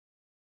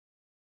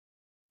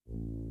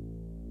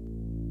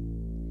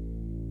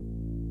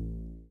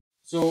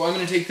So I'm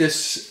going to take this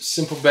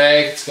simple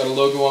bag, it's got a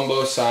logo on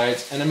both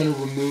sides, and I'm going to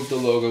remove the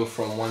logo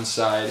from one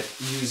side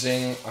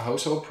using a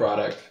household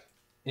product,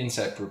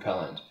 insect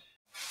repellent.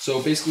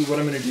 So basically what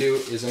I'm going to do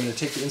is I'm going to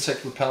take the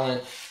insect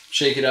repellent,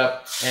 shake it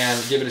up,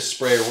 and give it a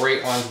spray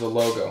right onto the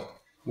logo.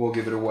 We'll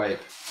give it a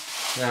wipe.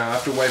 Now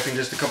after wiping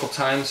just a couple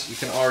times, you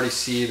can already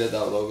see that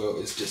that logo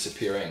is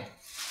disappearing.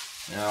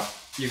 Now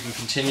you can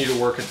continue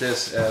to work at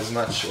this as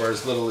much or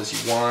as little as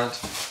you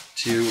want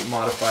to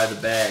modify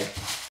the bag.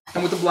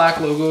 And with the black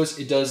logos,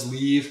 it does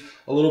leave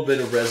a little bit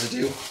of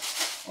residue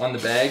on the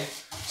bag.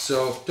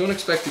 So don't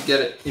expect to get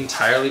it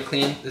entirely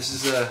clean. This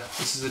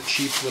is a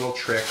cheap little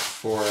trick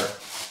for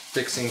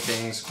fixing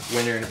things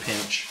when you're in a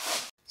pinch.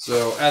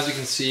 So as you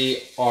can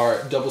see,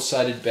 our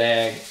double-sided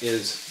bag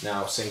is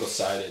now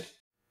single-sided.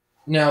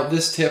 Now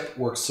this tip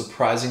works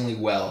surprisingly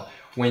well.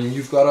 When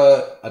you've got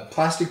a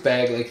plastic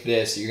bag like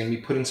this, you're going to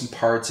be putting some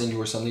parts into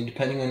or something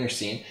depending on your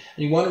scene,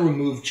 and you want to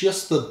remove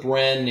just the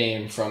brand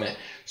name from it.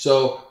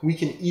 So we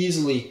can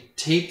easily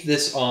tape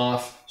this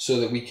off so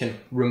that we can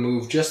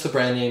remove just the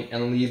brand name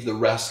and leave the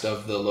rest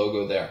of the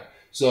logo there.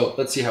 So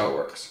let's see how it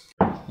works.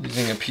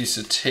 Using a piece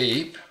of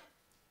tape.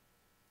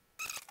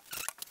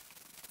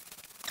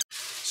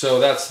 So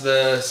that's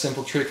the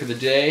simple trick of the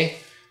day,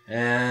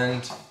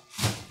 and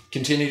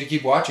continue to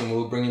keep watching.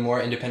 We'll bring you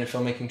more independent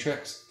filmmaking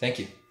tricks. Thank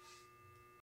you.